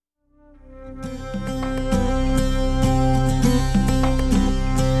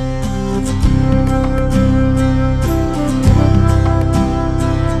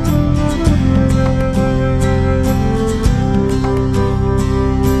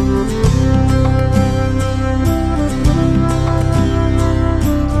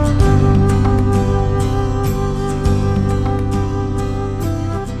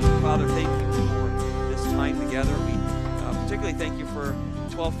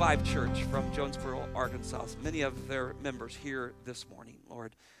12:5 Church from Jonesboro, Arkansas. Many of their members here this morning,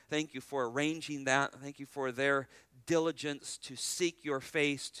 Lord. Thank you for arranging that. Thank you for their diligence to seek your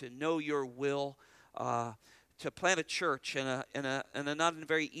face, to know your will, to plant a church in a not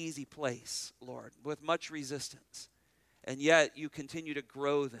very easy place, Lord, with much resistance. And yet you continue to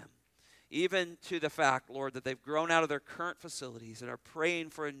grow them, even to the fact, Lord, that they've grown out of their current facilities and are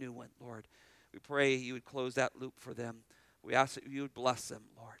praying for a new one, Lord. We pray you would close that loop for them. We ask that you would bless them,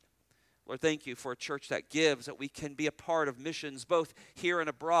 Lord. Lord, thank you for a church that gives, that we can be a part of missions both here and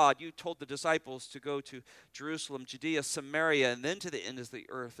abroad. You told the disciples to go to Jerusalem, Judea, Samaria, and then to the ends of the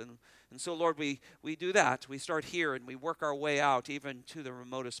earth. And so, Lord, we do that. We start here and we work our way out even to the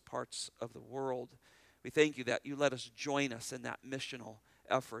remotest parts of the world. We thank you that you let us join us in that missional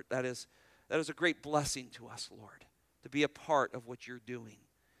effort. That is a great blessing to us, Lord, to be a part of what you're doing.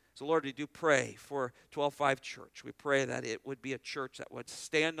 So, Lord, we do pray for 12:5 Church. We pray that it would be a church that would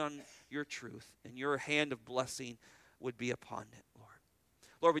stand on your truth and your hand of blessing would be upon it, Lord.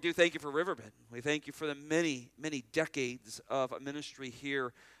 Lord, we do thank you for Riverbend. We thank you for the many, many decades of a ministry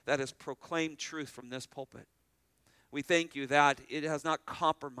here that has proclaimed truth from this pulpit. We thank you that it has not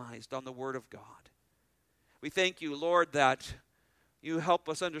compromised on the Word of God. We thank you, Lord, that you help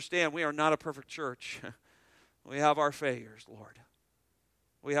us understand we are not a perfect church. We have our failures, Lord.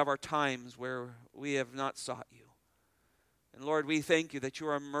 We have our times where we have not sought you. And Lord, we thank you that you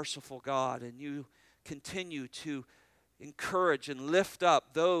are a merciful God and you continue to encourage and lift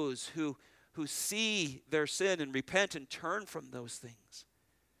up those who see their sin and repent and turn from those things.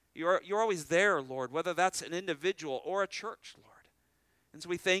 You're always there, Lord, whether that's an individual or a church, Lord. And so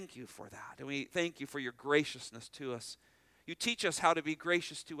we thank you for that. And we thank you for your graciousness to us. You teach us how to be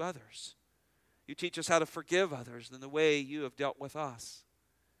gracious to others. You teach us how to forgive others in the way you have dealt with us.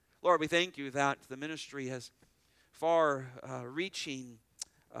 Lord, we thank you that the ministry has far-reaching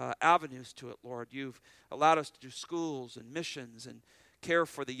avenues to it, Lord. You've allowed us to do schools and missions and care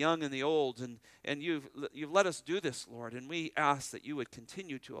for the young and the old, and you've let us do this, Lord, and we ask that you would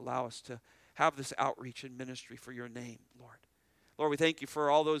continue to allow us to have this outreach and ministry for your name, Lord. Lord, we thank you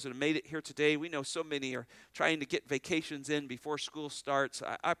for all those that have made it here today. We know so many are trying to get vacations in before school starts.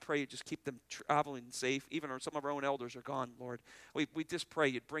 I pray you just keep them traveling safe. Even some of our own elders are gone, Lord. We just pray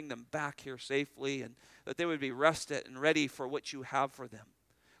you'd bring them back here safely and that they would be rested and ready for what you have for them.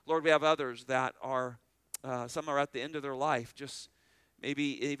 Lord, we have others that are, some are at the end of their life, just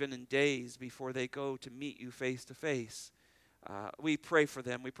maybe even in days before they go to meet you face to face. We pray for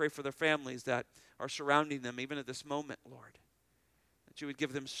them. We pray for their families that are surrounding them even at this moment, Lord. That you would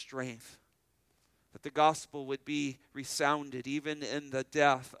give them strength, that the gospel would be resounded even in the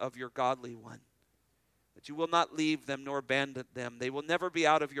death of your godly one, that you will not leave them nor abandon them. They will never be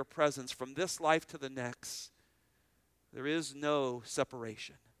out of your presence from this life to the next. There is no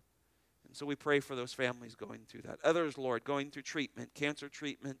separation. And so we pray for those families going through that. Others, Lord, going through treatment, cancer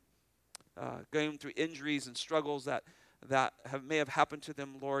treatment, going through injuries and struggles that may have happened to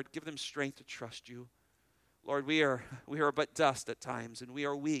them, Lord. Give them strength to trust you. Lord, we are but dust at times, and we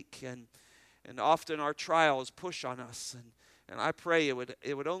are weak, and often our trials push on us, and I pray it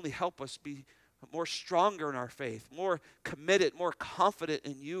would only help us be more stronger in our faith, more committed, more confident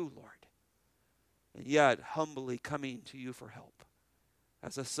in you, Lord, and yet humbly coming to you for help,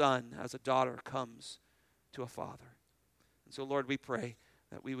 as a son, as a daughter comes to a father. And so, Lord, we pray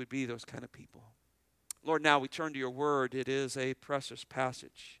that we would be those kind of people. Lord, now we turn to your word. It is a precious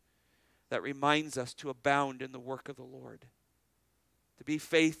passage that reminds us to abound in the work of the Lord, to be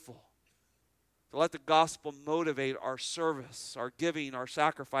faithful, to let the gospel motivate our service, our giving, our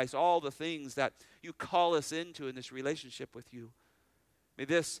sacrifice, all the things that you call us into in this relationship with you. May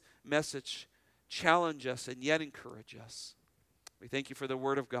this message challenge us and yet encourage us. We thank you for the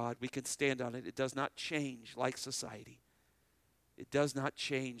word of God. We can stand on it. It does not change like society. It does not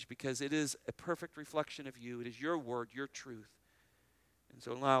change because it is a perfect reflection of you. It is your word, your truth. And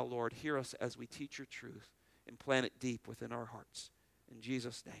so now, Lord, hear us as we teach your truth and plant it deep within our hearts. In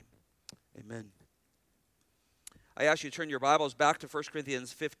Jesus' name, amen. I ask you to turn your Bibles back to 1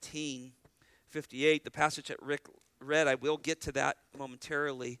 Corinthians 15:58. The passage that Rick read, I will get to that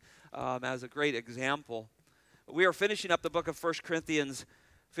momentarily as a great example. We are finishing up the book of 1 Corinthians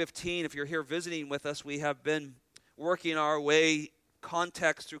 15. If you're here visiting with us, we have been working our way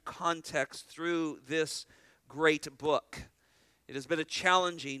context through this great book. It has been a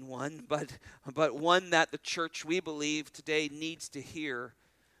challenging one, but one that the church, we believe, today needs to hear.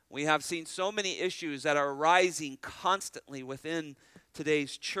 We have seen so many issues that are arising constantly within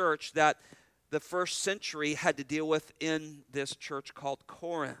today's church that the first century had to deal with in this church called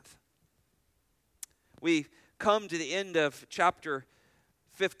Corinth. We've come to the end of chapter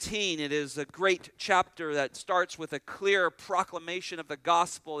 15, it is a great chapter that starts with a clear proclamation of the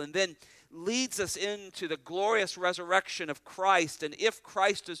gospel and then leads us into the glorious resurrection of Christ. And if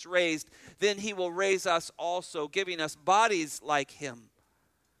Christ is raised, then he will raise us also, giving us bodies like him.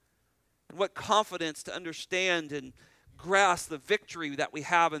 And what confidence to understand and grasp the victory that we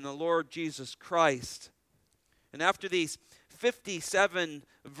have in the Lord Jesus Christ. And after these 57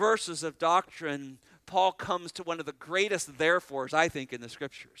 verses of doctrine, Paul comes to one of the greatest therefores, I think, in the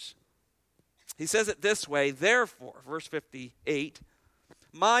Scriptures. He says it this way, therefore, verse 58,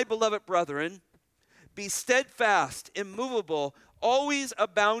 my beloved brethren, be steadfast, immovable, always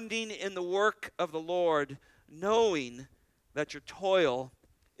abounding in the work of the Lord, knowing that your toil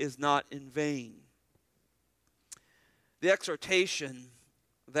is not in vain. The exhortation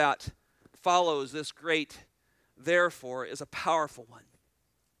that follows this great therefore is a powerful one.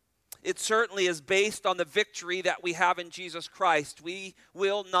 It certainly is based on the victory that we have in Jesus Christ. We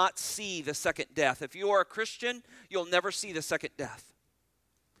will not see the second death. If you are a Christian, you'll never see the second death.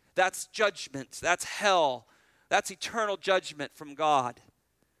 That's judgment. That's hell. That's eternal judgment from God.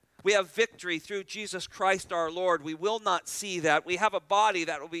 We have victory through Jesus Christ our Lord. We will not see that. We have a body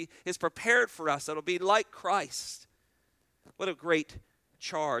that is prepared for us. That will be like Christ. What a great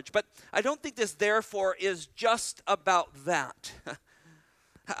charge. But I don't think this therefore is just about that.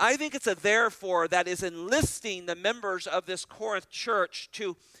 I think it's a therefore that is enlisting the members of this Corinth church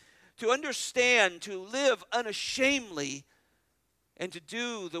to understand, to live unashamedly, and to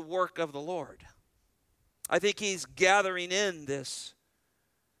do the work of the Lord. I think he's gathering in this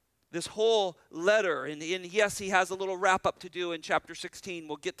whole letter. And yes, he has a little wrap-up to do in chapter 16.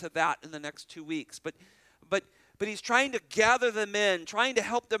 We'll get to that in the next 2 weeks. But he's trying to gather them in, trying to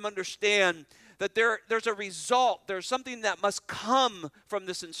help them understand that there's a result, there's something that must come from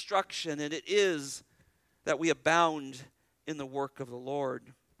this instruction, and it is that we abound in the work of the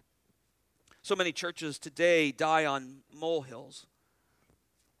Lord. So many churches today die on molehills.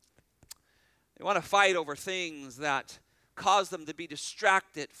 They want to fight over things that cause them to be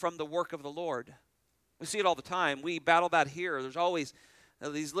distracted from the work of the Lord. We see it all the time. We battle that here. There's always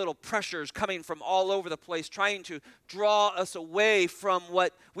these little pressures coming from all over the place, trying to draw us away from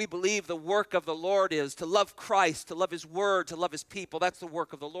what we believe the work of the Lord is, to love Christ, to love his word, to love his people. That's the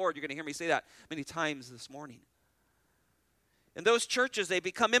work of the Lord. You're going to hear me say that many times this morning. In those churches, they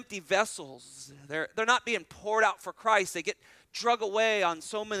become empty vessels. They're not being poured out for Christ. They get drug away on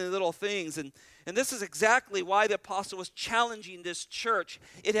so many little things. And this is exactly why the apostle was challenging this church.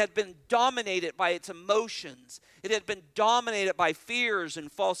 It had been dominated by its emotions. It had been dominated by fears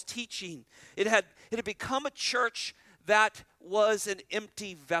and false teaching. It had become a church that was an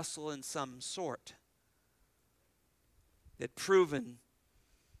empty vessel in some sort. It had proven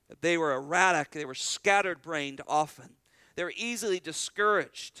that they were erratic. They were scattered-brained often. They were easily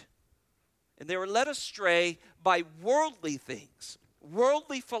discouraged. And they were led astray by worldly things,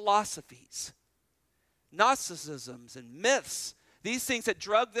 worldly philosophies, Gnosticisms and myths, these things that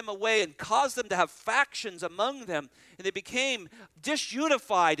drug them away and caused them to have factions among them, and they became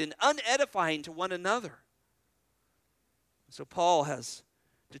disunified and unedifying to one another. So Paul has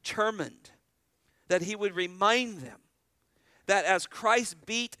determined that he would remind them that as Christ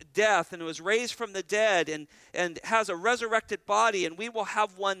beat death and was raised from the dead and has a resurrected body, and we will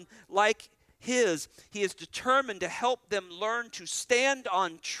have one like his, he is determined to help them learn to stand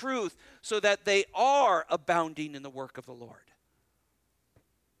on truth so that they are abounding in the work of the Lord.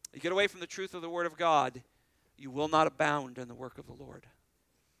 You get away from the truth of the Word of God, you will not abound in the work of the Lord.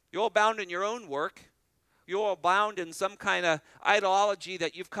 You'll abound in your own work. You'll abound in some kind of ideology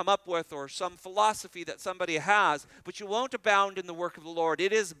that you've come up with or some philosophy that somebody has, but you won't abound in the work of the Lord.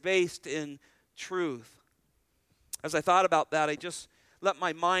 It is based in truth. As I thought about that, I just let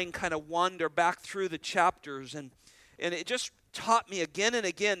my mind kind of wander back through the chapters, and it just taught me again and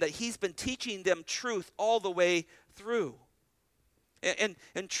again that he's been teaching them truth all the way through.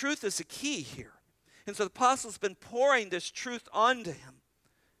 And truth is the key here. And so the apostle's been pouring this truth onto him.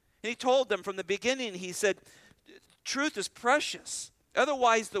 And he told them from the beginning, he said, truth is precious.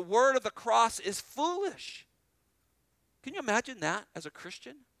 Otherwise, the word of the cross is foolish. Can you imagine that as a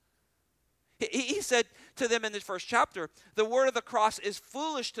Christian? He said to them in this first chapter, the word of the cross is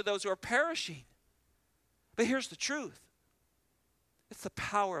foolish to those who are perishing. But here's the truth. It's the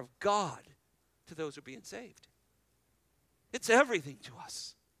power of God to those who are being saved. It's everything to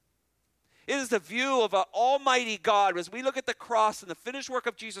us. It is the view of an almighty God. As we look at the cross and the finished work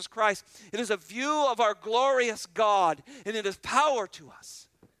of Jesus Christ, it is a view of our glorious God, and it is power to us.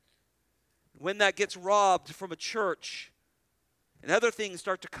 When that gets robbed from a church and other things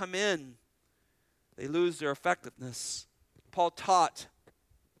start to come in, they lose their effectiveness. Paul taught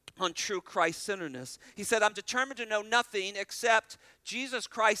on true Christ-centeredness. He said, I'm determined to know nothing except Jesus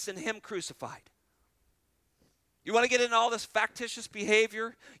Christ and him crucified. You want to get into all this factitious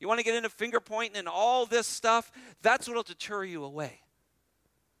behavior? You want to get into finger pointing and all this stuff? That's what will deter you away.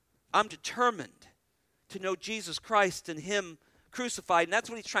 I'm determined to know Jesus Christ and him crucified. And that's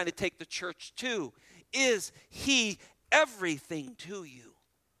what he's trying to take the church to. Is he everything to you?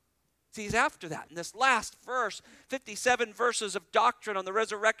 See, he's after that. In this last verse, 57 verses of doctrine on the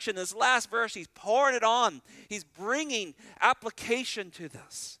resurrection, this last verse, he's pouring it on. He's bringing application to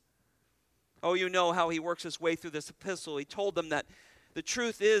this. Oh, you know how he works his way through this epistle. He told them that the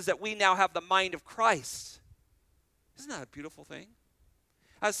truth is that we now have the mind of Christ. Isn't that a beautiful thing?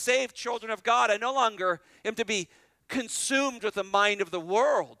 As saved children of God, I no longer am to be consumed with the mind of the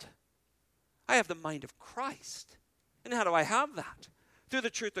world. I have the mind of Christ. And how do I have that? Through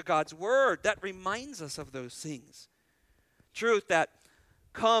the truth of God's word. That reminds us of those things. Truth that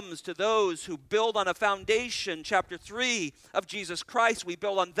comes to those who build on a foundation, chapter 3 of Jesus Christ. We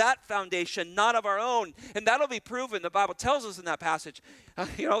build on that foundation, not of our own. And that'll be proven. The Bible tells us in that passage.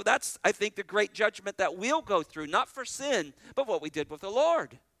 That's, I think, the great judgment that we'll go through. Not for sin, but what we did with the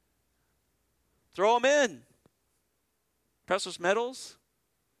Lord. Throw them in. Precious metals.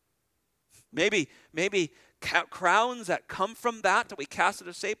 Maybe crowns that come from that we cast at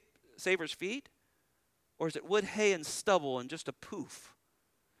a Savior's feet? Or is it wood, hay, and stubble and just a poof?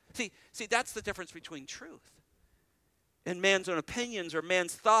 See, that's the difference between truth and man's own opinions or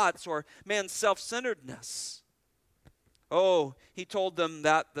man's thoughts or man's self-centeredness. Oh, he told them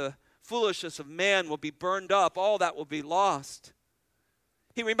that the foolishness of man will be burned up. All that will be lost.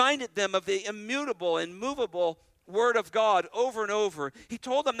 He reminded them of the immutable, immovable Word of God over and over. He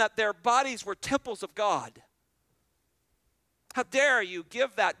told them that their bodies were temples of God. How dare you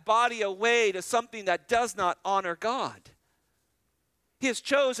give that body away to something that does not honor God? He has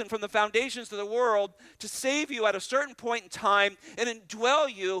chosen from the foundations of the world to save you at a certain point in time and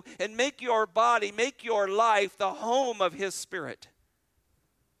indwell you and make your body, make your life the home of his Spirit.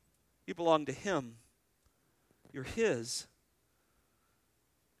 You belong to him. You're his.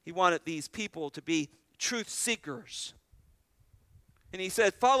 He wanted these people to be truth seekers. And he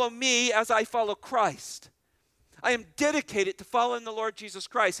said, follow me as I follow Christ. I am dedicated to following the Lord Jesus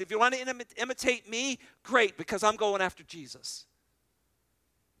Christ. If you want to imitate me, great, because I'm going after Jesus.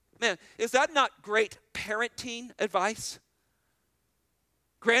 Man, is that not great parenting advice?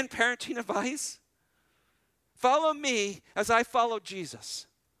 Grandparenting advice? Follow me as I follow Jesus.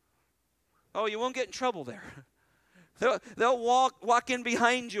 Oh, you won't get in trouble there. They'll walk in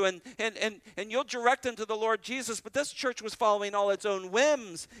behind you and you'll direct them to the Lord Jesus. But this church was following all its own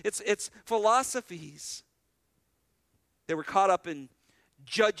whims, its philosophies. They were caught up in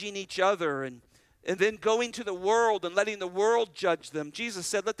judging each other and then going to the world and letting the world judge them. Jesus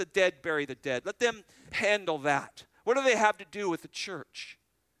said, let the dead bury the dead. Let them handle that. What do they have to do with the church?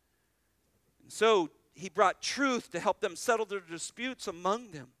 And so he brought truth to help them settle their disputes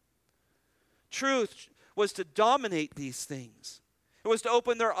among them. Truth was to dominate these things. It was to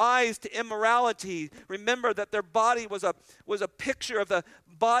open their eyes to immorality. Remember that their body was a picture of the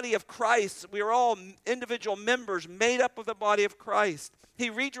body of Christ. We are all individual members made up of the body of Christ. He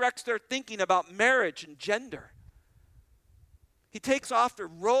redirects their thinking about marriage and gender. He takes off their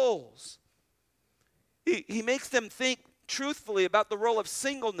roles. He makes them think truthfully about the role of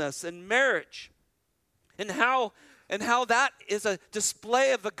singleness and marriage and how that is a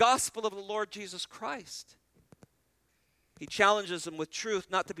display of the gospel of the Lord Jesus Christ. He challenges them with truth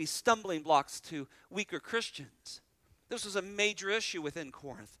not to be stumbling blocks to weaker Christians. This was a major issue within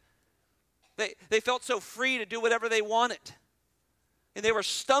Corinth. They felt so free to do whatever they wanted. And they were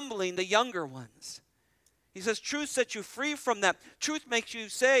stumbling the younger ones. He says, truth sets you free from that. Truth makes you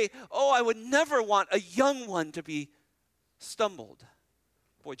say, oh, I would never want a young one to be stumbled.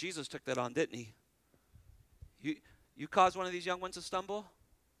 Boy, Jesus took that on, didn't he? You cause one of these young ones to stumble?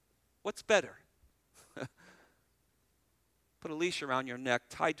 What's better? Put a leash around your neck,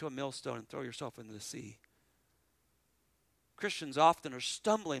 tied to a millstone, and throw yourself into the sea. Christians often are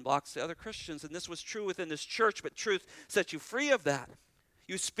stumbling blocks to other Christians, and this was true within this church, but truth sets you free of that.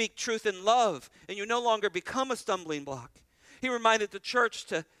 You speak truth in love, and you no longer become a stumbling block. He reminded the church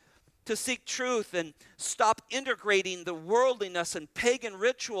to seek truth and stop integrating the worldliness and pagan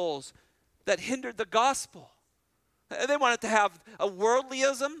rituals that hindered the gospel. They wanted to have a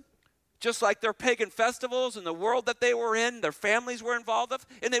worldlyism, just like their pagan festivals and the world that they were in, their families were involved with,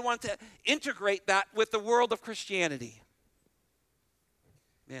 and they wanted to integrate that with the world of Christianity.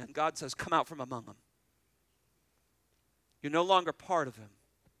 Man, God says, come out from among them. You're no longer part of him.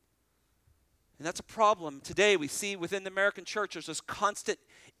 And that's a problem. Today we see within the American church there's this constant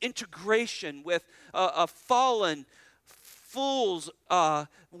integration with a fallen fool's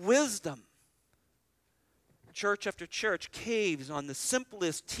wisdom. Church after church caves on the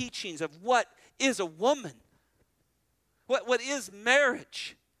simplest teachings of what is a woman, what is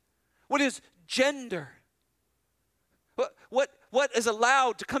marriage, what is gender, what is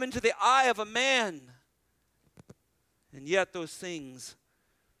allowed to come into the eye of a man. And yet those things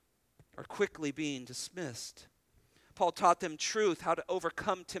are quickly being dismissed. Paul taught them truth, how to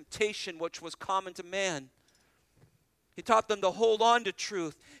overcome temptation, which was common to man. He taught them to hold on to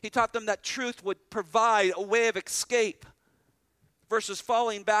truth. He taught them that truth would provide a way of escape versus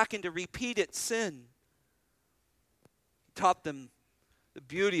falling back into repeated sin. He taught them the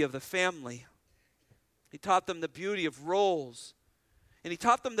beauty of the family. He taught them the beauty of roles. And he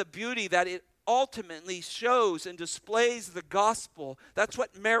taught them the beauty that it ultimately shows and displays the gospel. That's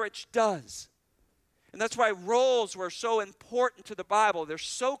what marriage does. And that's why roles were so important to the Bible. They're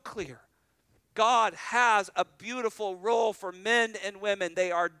so clear. God has a beautiful role for men and women.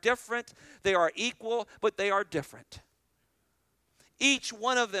 They are different, they are equal, but they are different. Each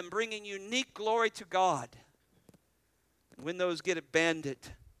one of them bringing unique glory to God. And when those get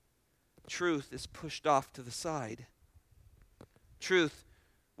abandoned, truth is pushed off to the side. Truth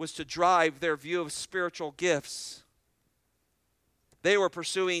was to drive their view of spiritual gifts. They were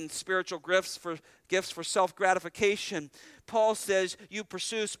pursuing spiritual gifts for self-gratification. Paul says you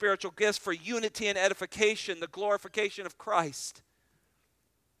pursue spiritual gifts for unity and edification, the glorification of Christ.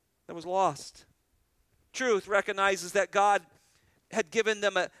 That was lost. Truth recognizes that God had given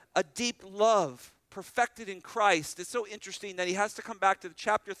them a deep love perfected in Christ. It's so interesting that he has to come back to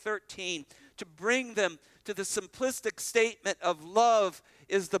chapter 13 to bring them to the simplistic statement of love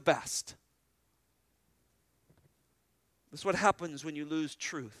is the best. That's what happens when you lose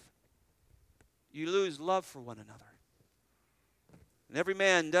truth. You lose love for one another. And every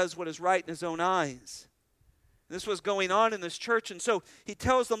man does what is right in his own eyes. And this was going on in this church. And so he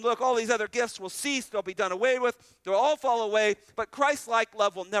tells them, look, all these other gifts will cease. They'll be done away with. They'll all fall away. But Christ-like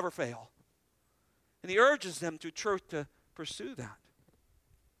love will never fail. And he urges them through truth to pursue that.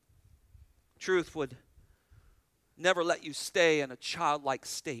 Truth would never let you stay in a childlike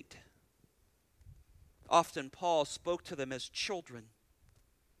state. Often Paul spoke to them as children.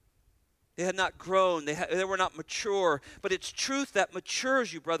 They had not grown. They were not mature. But it's truth that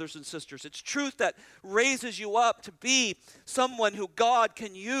matures you, brothers and sisters. It's truth that raises you up to be someone who God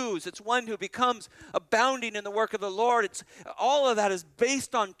can use. It's one who becomes abounding in the work of the Lord. All of that is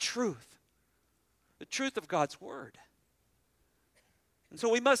based on truth. The truth of God's word. And so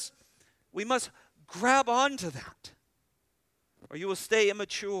we must grab onto that, or you will stay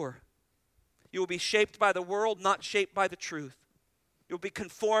immature. You will be shaped by the world, not shaped by the truth. You will be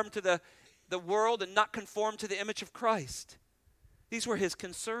conformed to the world and not conformed to the image of Christ. These were his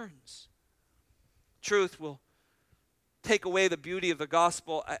concerns. Truth will take away the beauty of the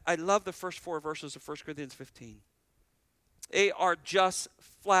gospel. I love the first 4 verses of 1 Corinthians 15. They are just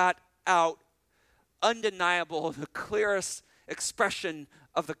flat out undeniable, the clearest expression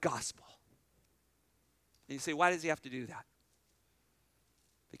of the gospel. And you say, why does he have to do that?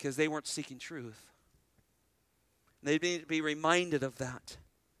 Because they weren't seeking truth. They need to be reminded of that.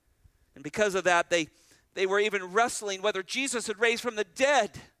 And because of that, they were even wrestling whether Jesus had raised from the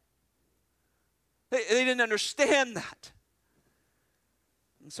dead. They didn't understand that.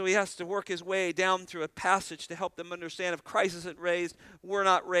 And so he has to work his way down through a passage to help them understand if Christ isn't raised, we're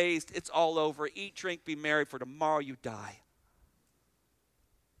not raised, it's all over. Eat, drink, be merry, for tomorrow you die.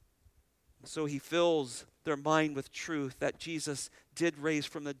 And so he fills their mind with truth that Jesus did raise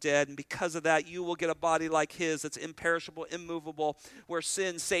from the dead. And because of that, you will get a body like his that's imperishable, immovable, where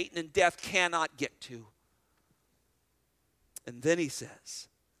sin, Satan, and death cannot get to. And then he says,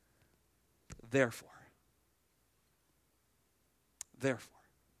 therefore,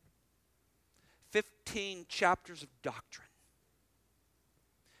 15 chapters of doctrine,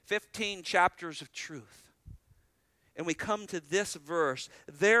 15 chapters of truth. And we come to this verse,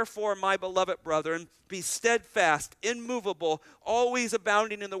 therefore, my beloved brethren, be steadfast, immovable, always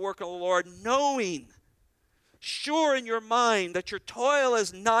abounding in the work of the Lord, knowing, sure in your mind that your toil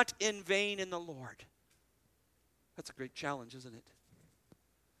is not in vain in the Lord. That's a great challenge, isn't it?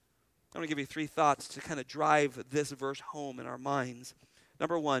 I'm going to give you 3 thoughts to kind of drive this verse home in our minds.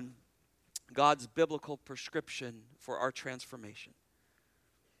 Number 1, God's biblical prescription for our transformation.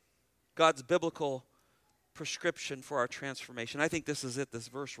 God's biblical prescription for our transformation. I think this is it, this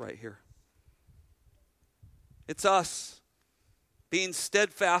verse right here. It's us being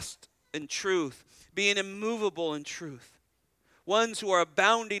steadfast in truth, being immovable in truth, ones who are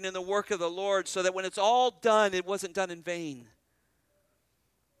abounding in the work of the Lord, so that when it's all done, it wasn't done in vain.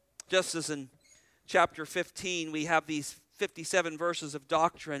 Just as in chapter 15, we have these 57 verses of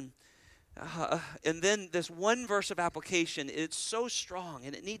doctrine, and then this one verse of application. It's so strong,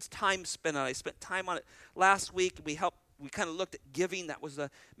 and it needs time spent on it. I spent time on it last week. We kind of looked at giving. That was the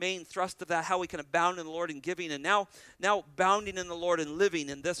main thrust of that, how we can abound in the Lord in giving, and now abounding in the Lord and living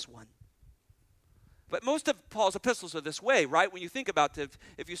in this one. But most of Paul's epistles are this way, right? When you think about it,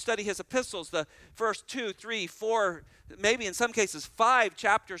 if you study his epistles, the first 2, 3, 4, maybe in some cases 5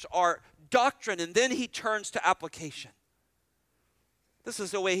 chapters are doctrine, and then he turns to application. This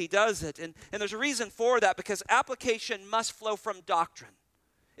is the way he does it. And there's a reason for that, because application must flow from doctrine.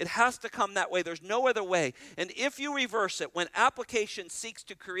 It has to come that way. There's no other way. And if you reverse it, when application seeks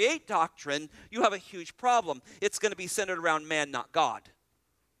to create doctrine, you have a huge problem. It's going to be centered around man, not God.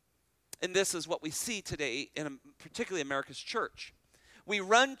 And this is what we see today in particularly America's church. We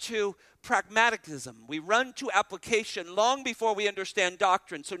run to pragmatism. We run to application long before we understand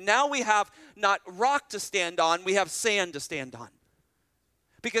doctrine. So now we have not rock to stand on, we have sand to stand on.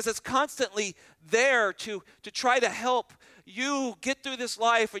 Because it's constantly there to try to help you get through this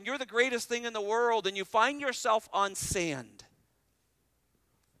life, and you're the greatest thing in the world, and you find yourself on sand.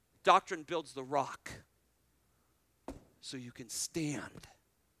 Doctrine builds the rock so you can stand.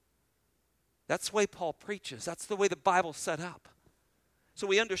 That's the way Paul preaches. That's the way the Bible's set up. So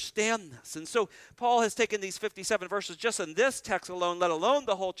we understand this. And so Paul has taken these 57 verses just in this text alone, let alone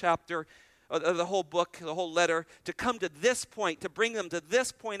the whole chapter, the whole book, the whole letter, to come to this point, to bring them to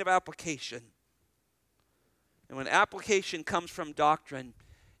this point of application. And when application comes from doctrine,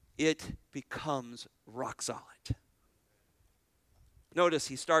 it becomes rock solid. Notice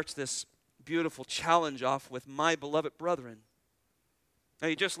he starts this beautiful challenge off with my beloved brethren. Now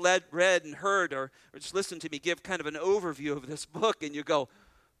you just read and heard or just listened to me give kind of an overview of this book, and you go,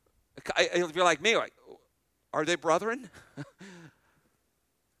 if you're like me, like, are they brethren?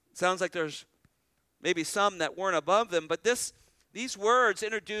 Sounds like there's maybe some that weren't above them, but these words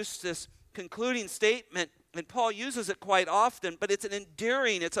introduce this concluding statement, and Paul uses it quite often, but it's an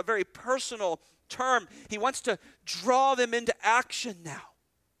endearing, it's a very personal term. He wants to draw them into action now.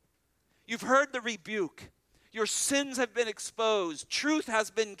 You've heard the rebuke. Your sins have been exposed. Truth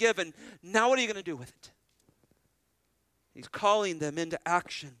has been given. Now what are you going to do with it? He's calling them into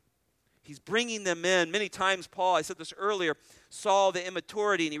action. He's bringing them in. Many times Paul, I said this earlier, saw the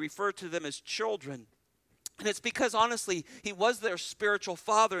immaturity, and he referred to them as children. And it's because, honestly, he was their spiritual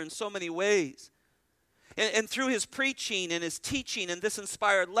father in so many ways. And through his preaching and his teaching and this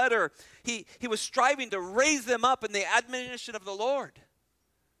inspired letter, he was striving to raise them up in the admonition of the Lord.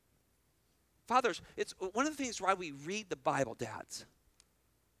 Fathers, it's one of the things why we read the Bible, dads.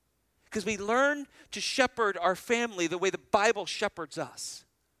 Because we learn to shepherd our family the way the Bible shepherds us.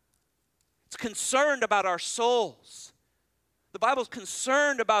 It's concerned about our souls. The Bible's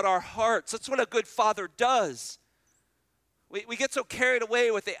concerned about our hearts. That's what a good father does. We get so carried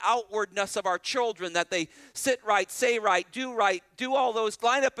away with the outwardness of our children that they sit right, say right, do all those,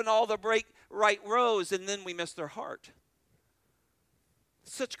 line up in all the right rows, and then we miss their heart.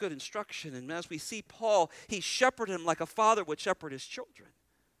 Such good instruction. And as we see Paul, he shepherded him like a father would shepherd his children.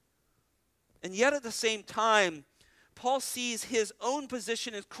 And yet at the same time, Paul sees his own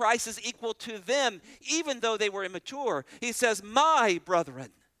position in Christ as equal to them, even though they were immature. He says, my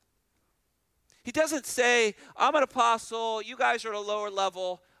brethren. He doesn't say, I'm an apostle, you guys are at a lower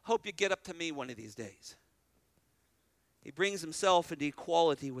level, hope you get up to me one of these days. He brings himself into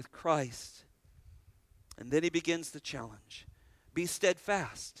equality with Christ. And then he begins the challenge. Be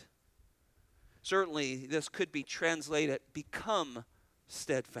steadfast. Certainly, this could be translated, become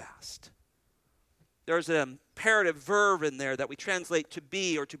steadfast. There's an imperative verb in there that we translate to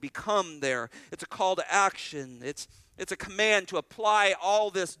be or to become there. It's a call to action. It's a command to apply all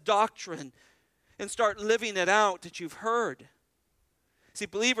this doctrine and start living it out that you've heard. See,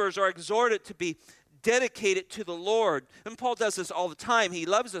 believers are exhorted to be dedicated to the Lord. And Paul does this all the time. He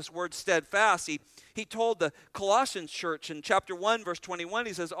loves this word steadfast. He told the Colossians church in chapter 1, verse 21,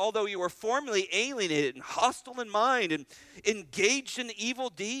 he says, although you were formerly alienated and hostile in mind and engaged in evil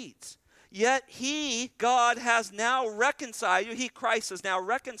deeds, yet God has now reconciled you. Christ has now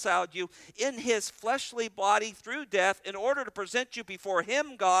reconciled you in his fleshly body through death in order to present you before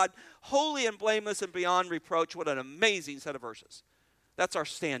him, God, holy and blameless and beyond reproach. What an amazing set of verses. That's our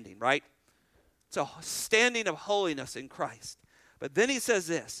standing, right? It's a standing of holiness in Christ. But then he says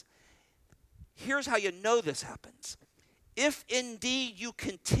this. Here's how you know this happens. If indeed you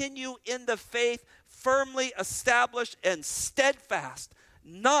continue in the faith, firmly established and steadfast,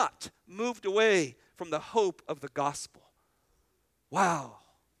 not moved away from the hope of the gospel. Wow.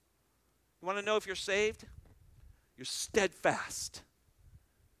 You want to know if you're saved? You're steadfast.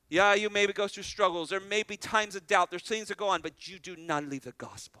 Yeah, you maybe go through struggles. There may be times of doubt. There's things that go on, but you do not leave the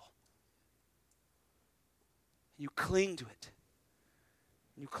gospel. You cling to it.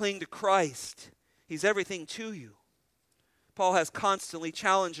 You cling to Christ. He's everything to you. Paul has constantly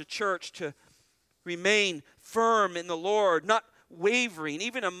challenged the church to remain firm in the Lord, not wavering,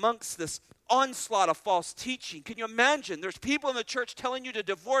 even amongst this onslaught of false teaching. Can you imagine? There's people in the church telling you to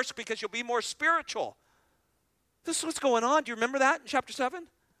divorce because you'll be more spiritual. This is what's going on. Do you remember that in chapter 7?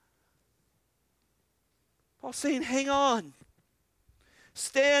 Paul's saying, hang on.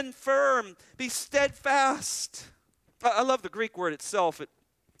 Stand firm. Be steadfast. I love the Greek word itself.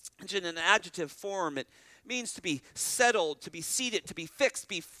 It's in an adjective form. It means to be settled, to be seated, to be fixed,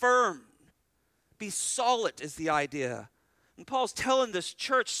 be firm. Be solid is the idea. And Paul's telling this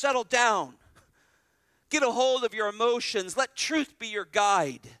church, settle down. Get a hold of your emotions. Let truth be your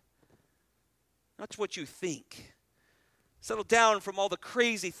guide. Not what you think. Settle down from all the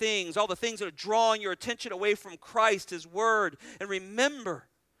crazy things, all the things that are drawing your attention away from Christ, His Word. And remember,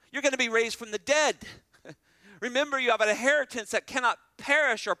 you're going to be raised from the dead. Remember, you have an inheritance that cannot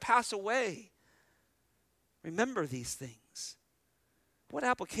perish or pass away. Remember these things. What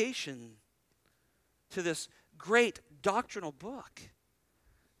application to this great doctrinal book?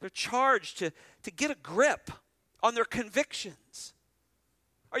 They're charged to get a grip on their convictions.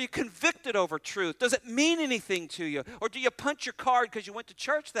 Are you convicted over truth? Does it mean anything to you? Or do you punch your card because you went to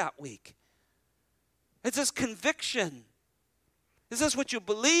church that week? Is this conviction? Is this what you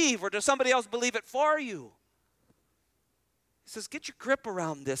believe, or does somebody else believe it for you? He says, get your grip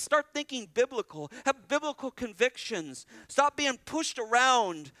around this. Start thinking biblical. Have biblical convictions. Stop being pushed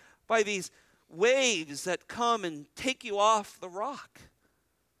around by these waves that come and take you off the rock.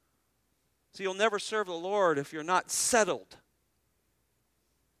 So you'll never serve the Lord if you're not settled.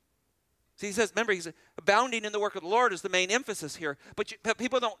 See, he says, remember, he's abounding in the work of the Lord is the main emphasis here. But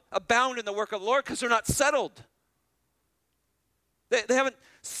people don't abound in the work of the Lord because they're not settled. They haven't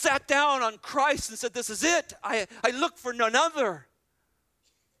sat down on Christ and said, this is it. I look for none other.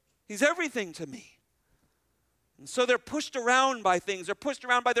 He's everything to me. And so they're pushed around by things. They're pushed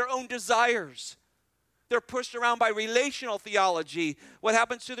around by their own desires. They're pushed around by relational theology. What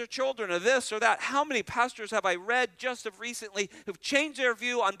happens to their children, or this or that. How many pastors have I read just of recently who've changed their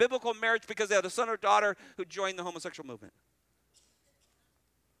view on biblical marriage because they had a son or daughter who joined the homosexual movement?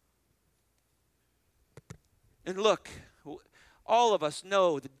 And look, all of us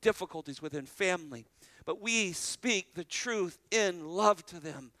know the difficulties within family, but we speak the truth in love to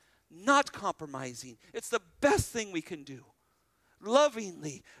them, not compromising. It's the best thing we can do.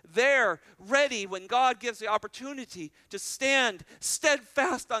 Lovingly, there, ready when God gives the opportunity to stand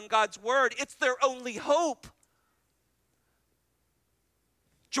steadfast on God's word. It's their only hope.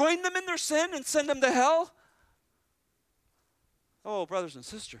 Join them in their sin and send them to hell? Oh, brothers and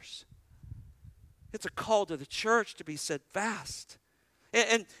sisters, it's a call to the church to be steadfast.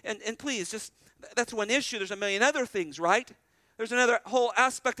 And please, just that's one issue. There's a million other things, right? There's another whole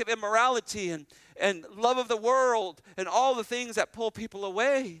aspect of immorality and love of the world and all the things that pull people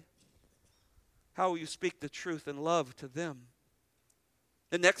away. How will you speak the truth in love to them?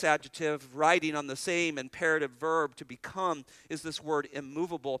 The next adjective, riding on the same imperative verb to become, is this word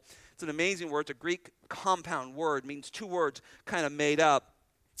immovable. It's an amazing word. It's a Greek compound word. It means two words kind of made up.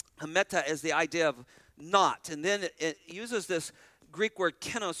 Meta is the idea of not. And then it uses this Greek word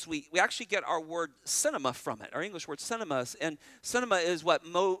kenos. We actually get our word cinema from it, our English word cinemas. And cinema is what?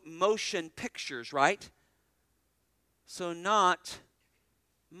 Motion pictures, right? So not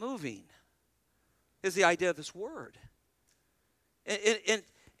moving is the idea of this word. And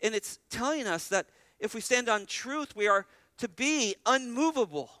it's telling us that if we stand on truth, we are to be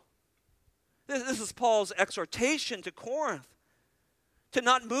unmovable. This is Paul's exhortation to Corinth. To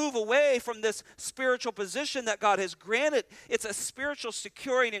not move away from this spiritual position that God has granted. It's a spiritual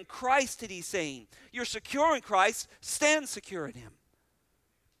securing in Christ that he's saying. You're secure in Christ, stand secure in him.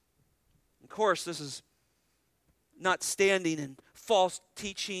 Of course, this is not standing in false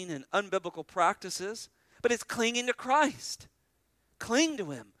teaching and unbiblical practices, but it's clinging to Christ. Cling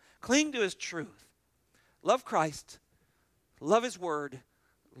to him. Cling to his truth. Love Christ. Love his word.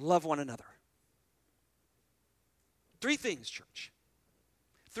 Love one another. 3 things, church.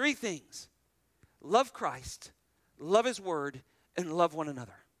 3 things. Love Christ, love his word, and love one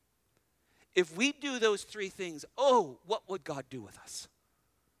another. If we do those 3 things, oh, what would God do with us?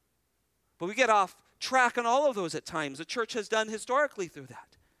 But we get off track on all of those at times. The church has done historically through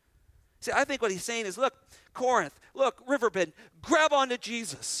that. See, I think what he's saying is, look, Corinth, look, Riverbend, grab onto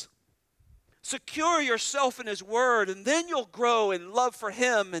Jesus. Secure yourself in his word, and then you'll grow in love for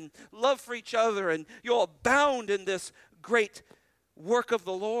him and love for each other, and you'll abound in this great work of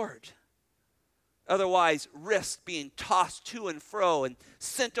the Lord. Otherwise, risk being tossed to and fro and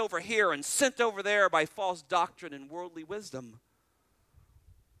sent over here and sent over there by false doctrine and worldly wisdom.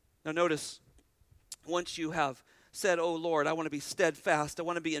 Now notice, once you have said, "Oh Lord, I want to be steadfast, I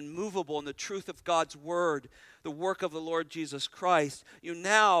want to be immovable in the truth of God's word, the work of the Lord Jesus Christ," you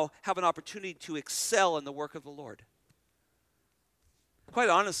now have an opportunity to excel in the work of the Lord. Quite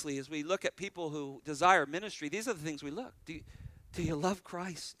honestly, as we look at people who desire ministry, these are the things we look. Do you love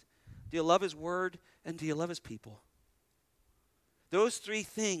Christ? Do you love his word? And do you love his people? Those three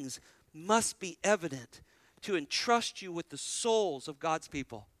things must be evident to entrust you with the souls of God's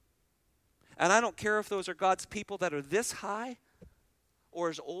people. And I don't care if those are God's people that are this high or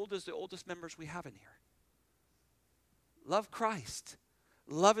as old as the oldest members we have in here. Love Christ.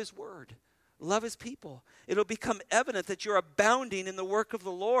 Love his word. Love his people. It'll become evident that you're abounding in the work of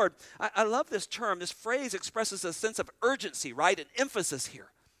the Lord. I love this term. This phrase expresses a sense of urgency, right? An emphasis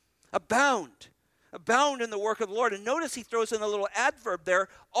here. Abound. Abound in the work of the Lord. And notice he throws in a little adverb there,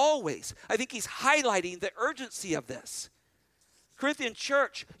 always. I think he's highlighting the urgency of this. Corinthian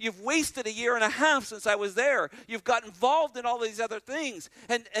church, you've wasted a year and a half since I was there. You've got involved in all these other things.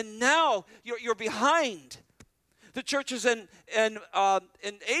 And now you're behind. The churches in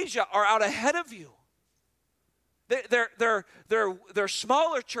Asia are out ahead of you. They're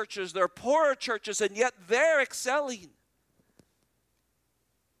smaller churches, they're poorer churches, and yet they're excelling.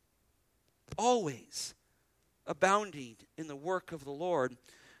 Always abounding in the work of the Lord.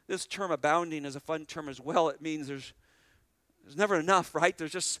 This term abounding is a fun term as well. It means there's never enough, right?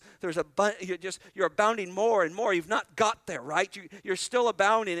 You're abounding more and more. You've not got there, right? You're still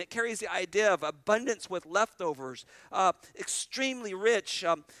abounding. It carries the idea of abundance with leftovers, extremely rich.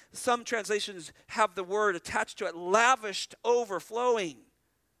 Some translations have the word attached to it, lavished, overflowing,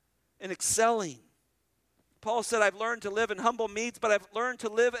 and excelling. Paul said, I've learned to live in humble means, but I've learned to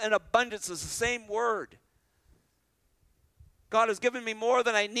live in abundance. It's the same word. God has given me more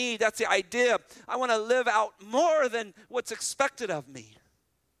than I need. That's the idea. I want to live out more than what's expected of me.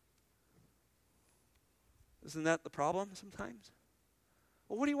 Isn't that the problem sometimes?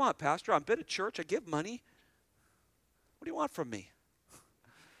 Well, what do you want, Pastor? I've been to church. I give money. What do you want from me?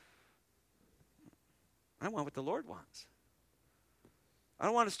 I want what the Lord wants.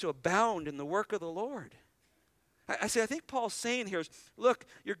 I want us to abound in the work of the Lord. I think Paul's saying here is, look,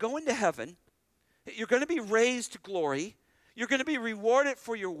 you're going to heaven. You're going to be raised to glory. You're going to be rewarded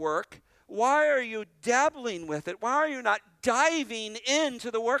for your work. Why are you dabbling with it? Why are you not diving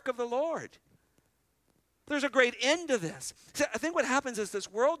into the work of the Lord? There's a great end to this. See, I think what happens is this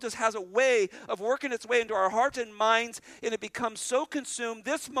world just has a way of working its way into our hearts and minds, and it becomes so consumed.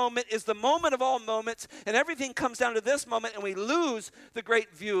 This moment is the moment of all moments, and everything comes down to this moment, and we lose the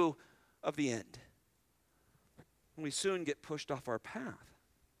great view of the end. And we soon get pushed off our path.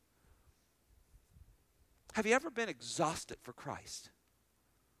 Have you ever been exhausted for Christ?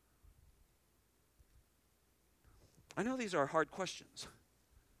 I know these are hard questions.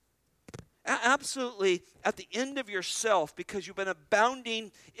 Absolutely at the end of yourself because you've been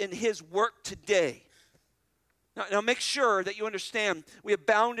abounding in his work today. Now make sure that you understand we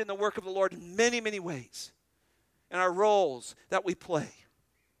abound in the work of the Lord in many, many ways. In our roles that we play.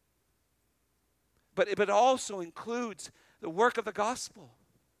 But it also includes the work of the gospel.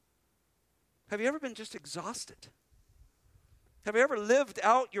 Have you ever been just exhausted? Have you ever lived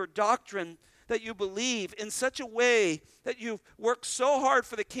out your doctrine that you believe in such a way that you've worked so hard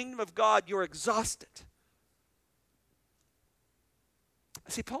for the kingdom of God, you're exhausted?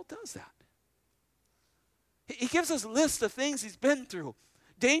 See, Paul does that. He gives us lists of things he's been through.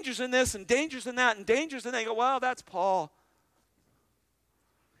 Dangers in this and dangers in that and dangers in that. You go, well, that's Paul.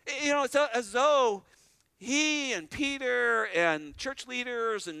 You know, it's as though he and Peter and church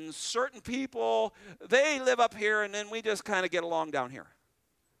leaders and certain people, they live up here and then we just kind of get along down here.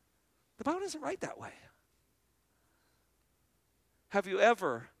 The Bible doesn't write that way. Have you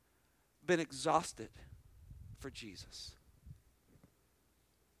ever been exhausted for Jesus?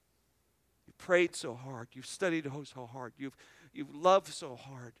 You prayed so hard. You've studied so hard. You've loved so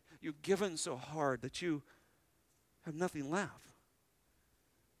hard. You've given so hard that you have nothing left.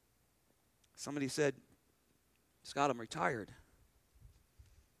 Somebody said, Scott, I'm retired.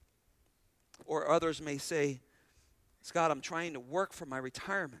 Or others may say, Scott, I'm trying to work for my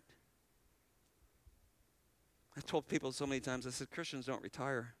retirement. I told people so many times, I said, Christians don't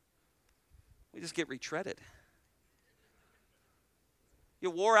retire. We just get retreaded.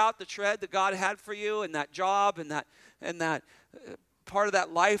 You wore out the tread that God had for you and that job and that part of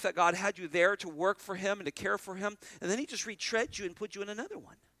that life that God had you there to work for him and to care for him, and then he just retreads you and puts you in another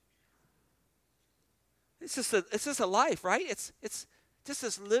one. It's just a life, right? It's just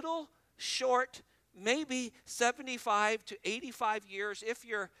this little short, maybe 75 to 85 years if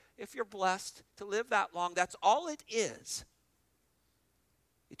you're blessed to live that long. That's all it is.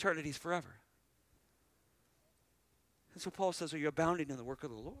 Eternity's forever. And so Paul says, are you abounding in the work of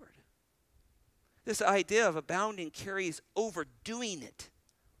the Lord? This idea of abounding carries overdoing it.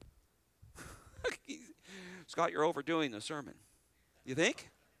 Scott, you're overdoing the sermon. You think?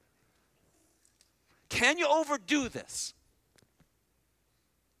 Can you overdo this?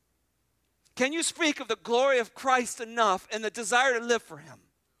 Can you speak of the glory of Christ enough and the desire to live for him?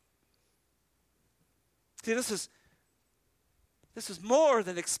 See, this is more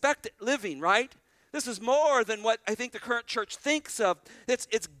than expected living, right? This is more than what I think the current church thinks of.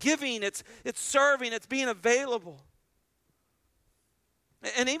 It's giving, it's serving, it's being available.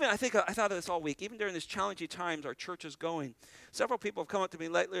 And even, I thought of this all week, even during these challenging times our church is going. Several people have come up to me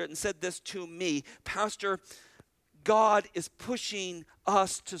lately and said this to me, Pastor, God is pushing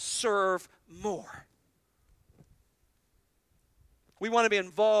us to serve more. We want to be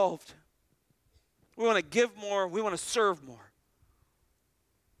involved. We want to give more. We want to serve more.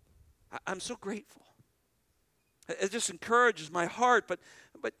 I'm so grateful. It just encourages my heart, but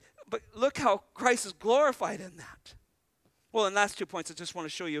look how Christ is glorified in that. Well, in the last 2 points, I just want to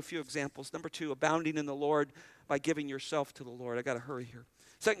show you a few examples. Number 2, abounding in the Lord by giving yourself to the Lord. I got to hurry here.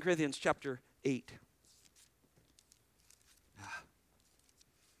 2 Corinthians chapter 8.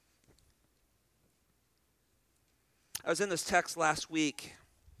 I was in this text last week,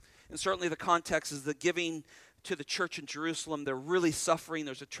 and certainly the context is the giving to the church in Jerusalem. They're really suffering.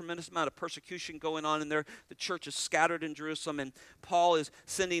 There's a tremendous amount of persecution going on in there. The church is scattered in Jerusalem, and Paul is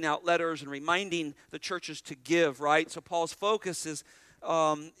sending out letters and reminding the churches to give, right? So Paul's focus is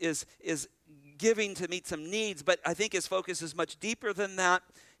giving to meet some needs, but I think his focus is much deeper than that.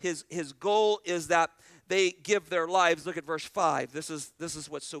 His goal is that they give their lives. Look at verse 5. This is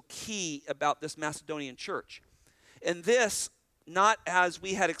what's so key about this Macedonian church. And this, not as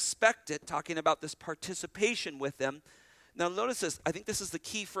we had expected, talking about this participation with them. Now notice this. I think this is the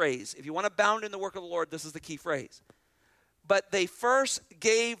key phrase. If you want to abound in the work of the Lord, this is the key phrase. But they first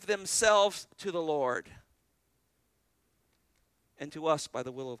gave themselves to the Lord and to us by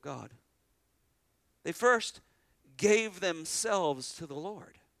the will of God. They first gave themselves to the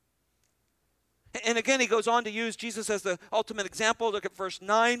Lord. And again, he goes on to use Jesus as the ultimate example. Look at verse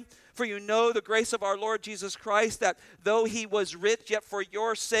 9. For you know the grace of our Lord Jesus Christ, that though he was rich, yet for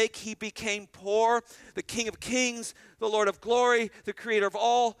your sake he became poor. The King of kings, the Lord of glory, the creator of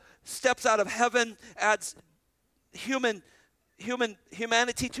all, steps out of heaven, adds humanity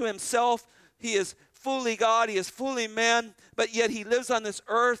to himself. He is fully God, he is fully man, but yet he lives on this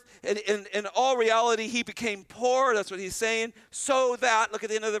earth, and in all reality he became poor. That's what he's saying, so that, look at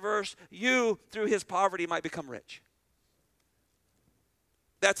the end of the verse, you through his poverty might become rich.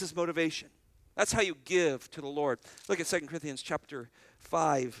 That's his motivation. That's how you give to the Lord. Look at 2 Corinthians chapter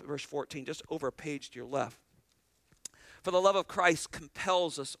 5, verse 14, just over a page to your left. For the love of Christ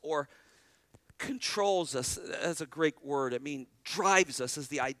compels us or controls us. That's a Greek word. I mean, drives us is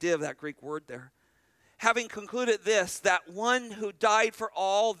the idea of that Greek word there. Having concluded this, that one who died for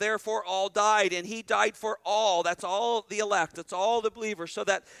all, therefore all died, and he died for all. That's all the elect. That's all the believers, so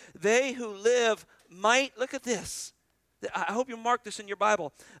that they who live might, look at this, I hope you mark this in your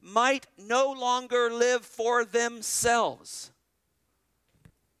Bible, might no longer live for themselves.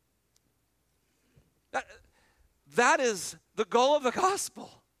 That is the goal of the gospel.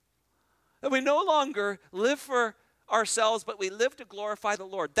 That we no longer live for ourselves, but we live to glorify the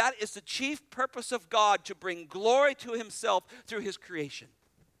Lord. That is the chief purpose of God, to bring glory to himself through his creation.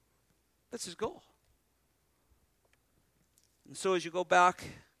 That's his goal. And so as you go back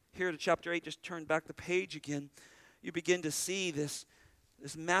here to chapter 8, just turn back the page again, you begin to see this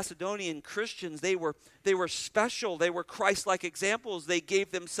Macedonian Christians. They were special. They were Christ-like examples. They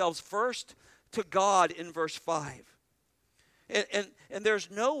gave themselves first to God in verse 5. And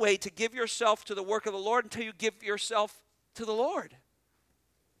there's no way to give yourself to the work of the Lord until you give yourself to the Lord.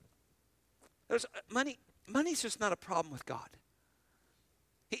 Money's just not a problem with God.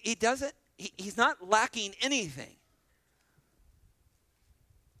 He doesn't, he's not lacking anything.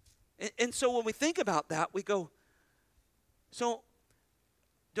 And so when we think about that, we go, so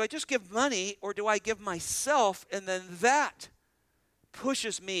do I just give money, or do I give myself, and then that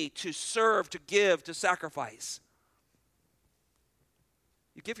pushes me to serve, to give, to sacrifice?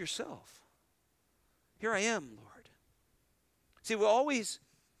 You give yourself. Here I am, Lord. See, we always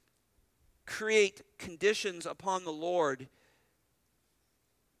create conditions upon the Lord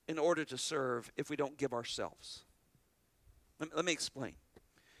in order to serve if we don't give ourselves. Let me explain.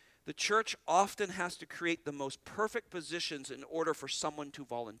 The church often has to create the most perfect positions in order for someone to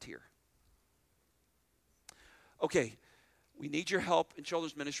volunteer. Okay, we need your help in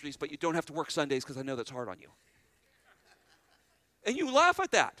children's ministries, but you don't have to work Sundays because I know that's hard on you. And you laugh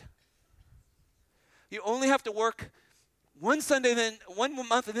at that. You only have to work one Sunday, then 1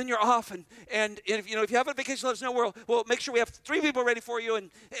 month, and then you're off. And if you have a vacation, let us know. We'll make sure we have 3 people ready for you.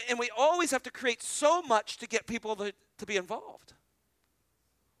 And we always have to create so much to get people to be involved.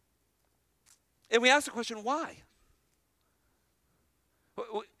 And we ask the question, why?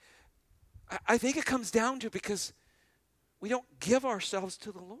 I think it comes down to because we don't give ourselves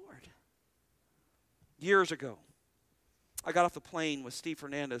to the Lord. Years ago, I got off the plane with Steve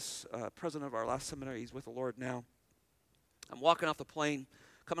Fernandez, president of our last seminary. He's with the Lord now. I'm walking off the plane,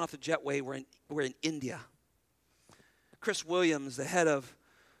 coming off the jetway. We're in India. Chris Williams, the head of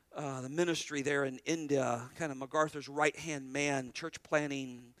the ministry there in India, kind of MacArthur's right-hand man, church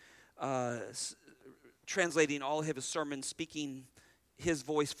planning, translating all of his sermons, speaking his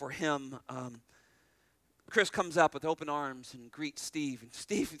voice for him. Chris comes up with open arms and greets Steve. And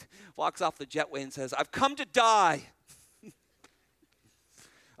Steve walks off the jetway and says, "I've come to die."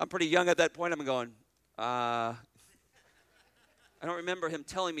 I'm pretty young at that point. I'm going, I don't remember him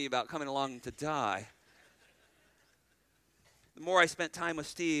telling me about coming along to die. The more I spent time with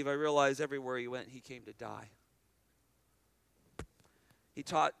Steve, I realized everywhere he went, he came to die. He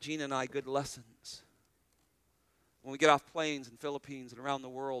taught Gina and I good lessons. When we get off planes in Philippines and around the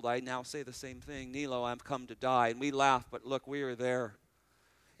world, I now say the same thing. Nilo, I've come to die. And we laugh, but look, we are there.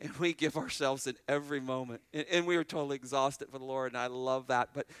 And we give ourselves in every moment. And we are totally exhausted for the Lord, and I love that.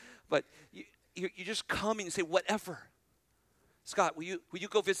 But you just come and you say, whatever. Scott, will you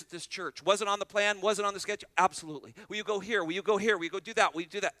go visit this church? Was it on the plan? Was it on the schedule? Absolutely. Will you go here? Will you go here? Will you go do that? Will you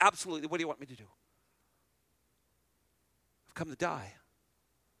do that? Absolutely. What do you want me to do? I've come to die.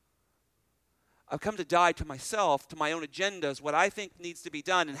 I've come to die to myself, to my own agendas, what I think needs to be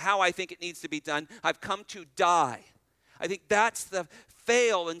done and how I think it needs to be done. I've come to die. I think that's the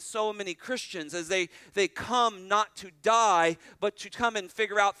fail in so many Christians as they come not to die, but to come and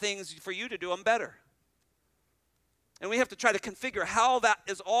figure out things for you to do them better. And we have to try to configure how that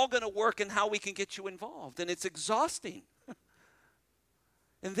is all going to work and how we can get you involved. And it's exhausting.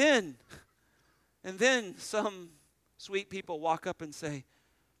 And then some sweet people walk up and say,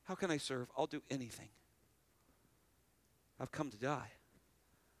 "How can I serve? I'll do anything. I've come to die."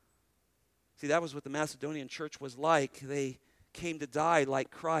 See, that was what the Macedonian church was like. They came to die like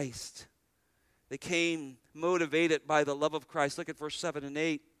Christ. They came motivated by the love of Christ. Look at verse 7 and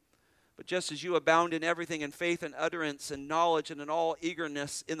 8. "But just as you abound in everything, in faith and utterance and knowledge and in all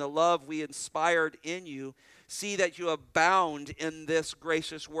eagerness in the love we inspired in you, see that you abound in this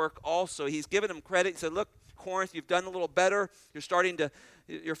gracious work also." He's given them credit. He said, "Look, Corinth, you've done a little better.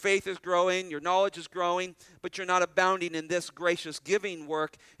 Your faith is growing, your knowledge is growing, but you're not abounding in this gracious giving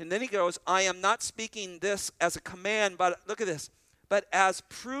work." And then he goes, "I am not speaking this as a command, but look at this, but as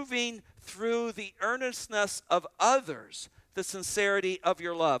proving through the earnestness of others the sincerity of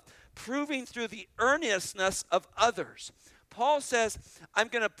your love." Proving through the earnestness of others. Paul says, I'm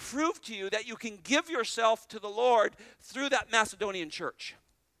going to prove to you that you can give yourself to the Lord through that Macedonian church.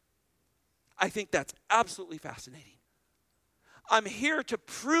 I think that's absolutely fascinating. I'm here to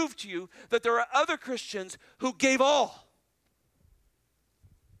prove to you that there are other Christians who gave all.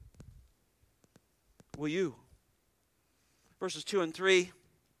 Will you? Verses 2 and 3,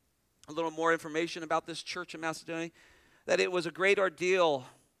 a little more information about this church in Macedonia, that it was a great ordeal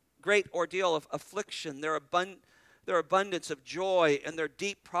of affliction, their abundance of joy, and their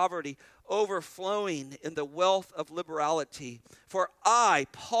deep poverty overflowing in the wealth of liberality. For I,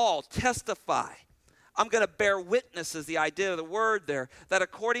 Paul, testify. I'm going to bear witness is the idea of the word there, that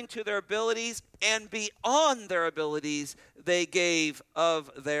according to their abilities and beyond their abilities, they gave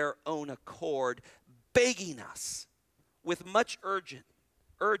of their own accord, begging us with much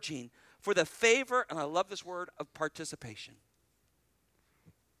urging for the favor, and I love this word, of participation.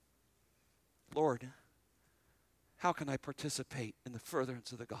 Lord, how can I participate in the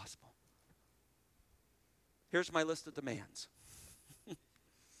furtherance of the gospel? Here's my list of demands.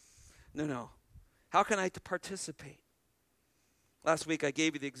 No. How can I participate? Last week I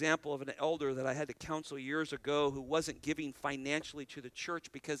gave you the example of an elder that I had to counsel years ago who wasn't giving financially to the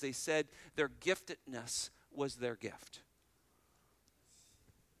church because they said their giftedness was their gift.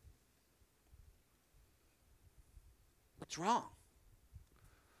 What's wrong?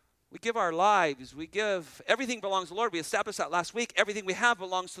 We give our lives. We give, everything belongs to the Lord. We established that last week. Everything we have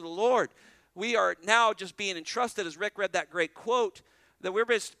belongs to the Lord. We are now just being entrusted, as Rick read that great quote, that we're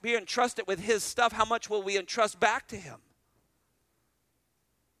being entrusted with his stuff, how much will we entrust back to him?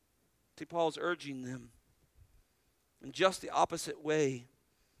 See, Paul's urging them in just the opposite way.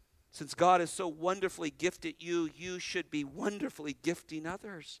 Since God has so wonderfully gifted you, you should be wonderfully gifting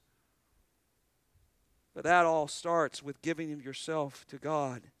others. But that all starts with giving of yourself to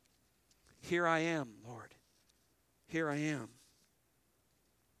God. Here I am, Lord. Here I am.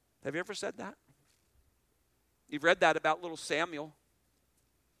 Have you ever said that? You've read that about little Samuel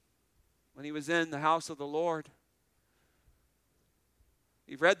when he was in the house of the Lord.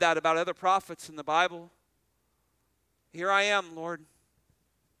 You've read that about other prophets in the Bible. Here I am, Lord.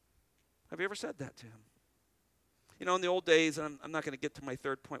 Have you ever said that to him? You know, in the old days, and I'm not going to get to my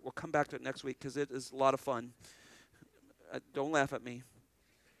third point. We'll come back to it next week because it is a lot of fun. Don't laugh at me.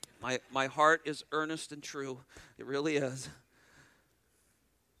 My heart is earnest and true. It really is.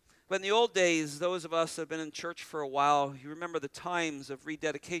 But in the old days, those of us that have been in church for a while, you remember the times of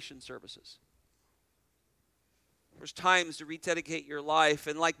rededication services. There's times to rededicate your life,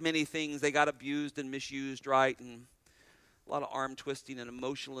 and like many things, they got abused and misused, right? And a lot of arm twisting and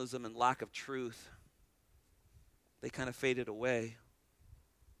emotionalism and lack of truth. They kind of faded away.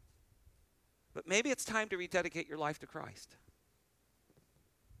 But maybe it's time to rededicate your life to Christ.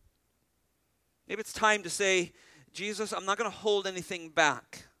 Maybe it's time to say, Jesus, I'm not going to hold anything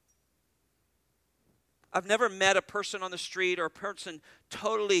back. I've never met a person on the street or a person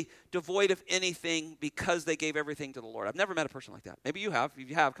totally devoid of anything because they gave everything to the Lord. I've never met a person like that. Maybe you have. If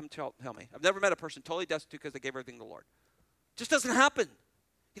you have, come tell me. I've never met a person totally destitute because they gave everything to the Lord. It just doesn't happen.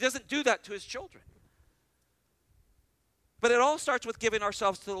 He doesn't do that to his children. But it all starts with giving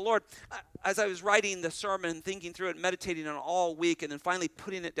ourselves to the Lord. As I was writing the sermon, thinking through it, meditating on it all week, and then finally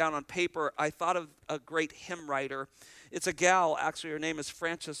putting it down on paper, I thought of a great hymn writer. It's a gal, actually. Her name is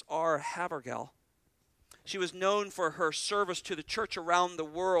Frances R. Havergal. She was known for her service to the church around the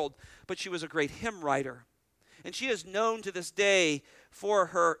world, but she was a great hymn writer. And she is known to this day for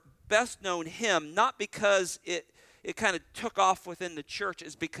her best-known hymn, not because it kind of took off within the church,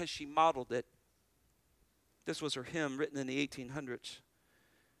 it's because she modeled it. This was her hymn written in the 1800s.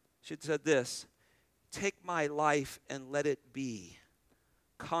 She had said this, "Take my life and let it be,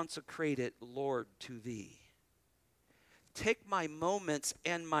 consecrate it, Lord, to thee. Take my moments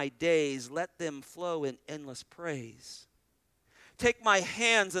and my days, let them flow in endless praise. Take my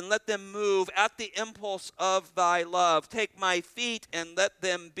hands and let them move at the impulse of thy love. Take my feet and let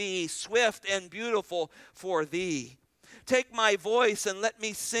them be swift and beautiful for thee. Take my voice and let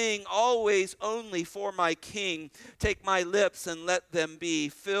me sing always only for my King. Take my lips and let them be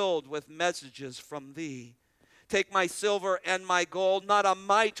filled with messages from thee. Take my silver and my gold, not a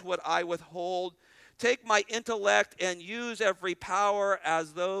mite would I withhold. Take my intellect and use every power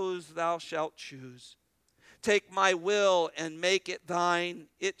as those thou shalt choose. Take my will and make it thine,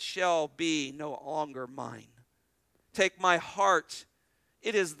 it shall be no longer mine. Take my heart,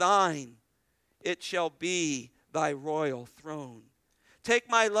 it is thine, it shall be thy royal throne. Take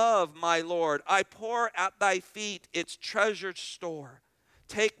my love, my Lord, I pour at thy feet its treasured store.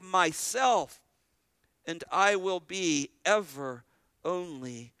 Take myself, and I will be ever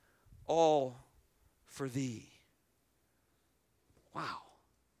only all for thee. Wow.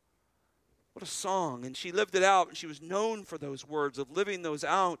 What a song. And she lived it out, and she was known for those words of living those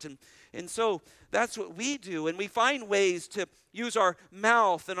out. And so that's what we do. And we find ways to use our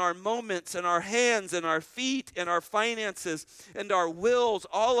mouth and our moments and our hands and our feet and our finances and our wills,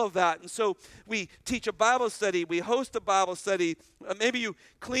 all of that. And so we teach a Bible study. We host a Bible study. Maybe you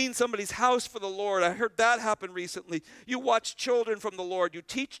clean somebody's house for the Lord. I heard that happen recently. You watch children from the Lord. You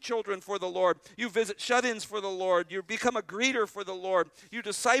teach children for the Lord. You visit shut-ins for the Lord. You become a greeter for the Lord. You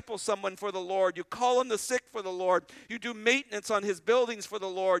disciple someone for the Lord. You call on the sick for the Lord. You do maintenance on his buildings for the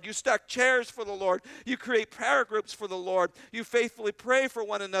Lord. You stack chairs for the Lord. You create prayer groups for the Lord. You faithfully pray for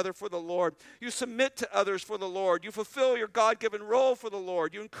one another for the Lord. You submit to others for the Lord. You fulfill your God-given role for the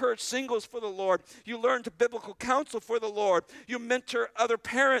Lord. You encourage singles for the Lord. You learn to biblical counsel for the Lord. You mentor other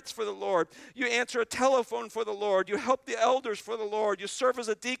parents for the Lord. You answer a telephone for the Lord. You help the elders for the Lord. You serve as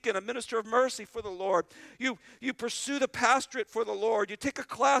a deacon, a minister of mercy for the Lord. You pursue the pastorate for the Lord. You take a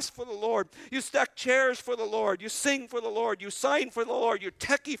class for the Lord. You stack chairs for the Lord. You sing for the Lord. You sign for the Lord. You're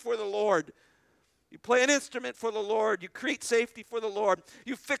techie for the Lord. You play an instrument for the Lord. You create safety for the Lord.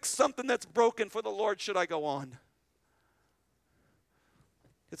 You fix something that's broken for the Lord. Should I go on?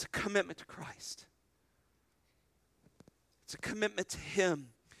 It's a commitment to Christ. It's a commitment to him.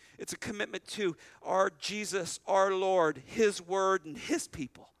 It's a commitment to our Jesus, our Lord, his word, and his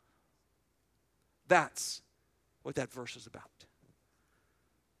people. That's what that verse is about.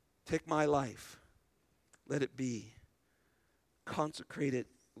 Take my life. Let it be Consecrate it,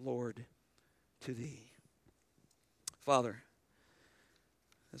 Lord, to thee. Father,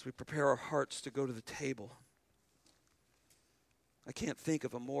 as we prepare our hearts to go to the table, I can't think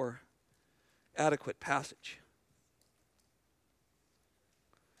of a more adequate passage.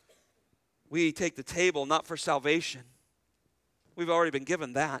 We take the table not for salvation. We've already been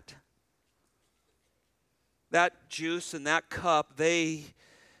given that. That juice and that cup,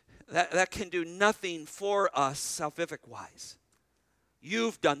 that can do nothing for us salvific-wise.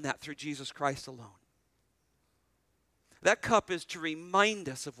 You've done that through Jesus Christ alone. That cup is to remind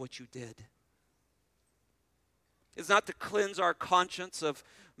us of what you did. It's not to cleanse our conscience of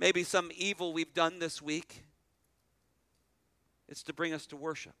maybe some evil we've done this week. It's to bring us to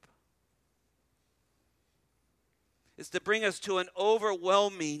worship. It's to bring us to an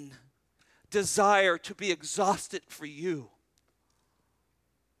overwhelming desire to be exhausted for you.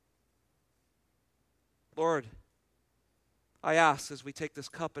 Lord, I ask as we take this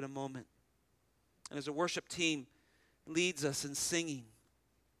cup in a moment, and as a worship team leads us in singing,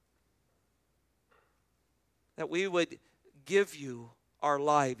 that we would give you our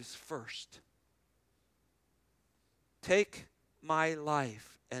lives first. Take my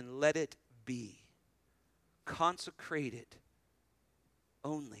life and let it be consecrated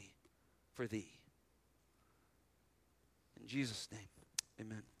only for thee. In Jesus' name,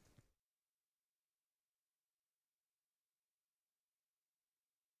 amen.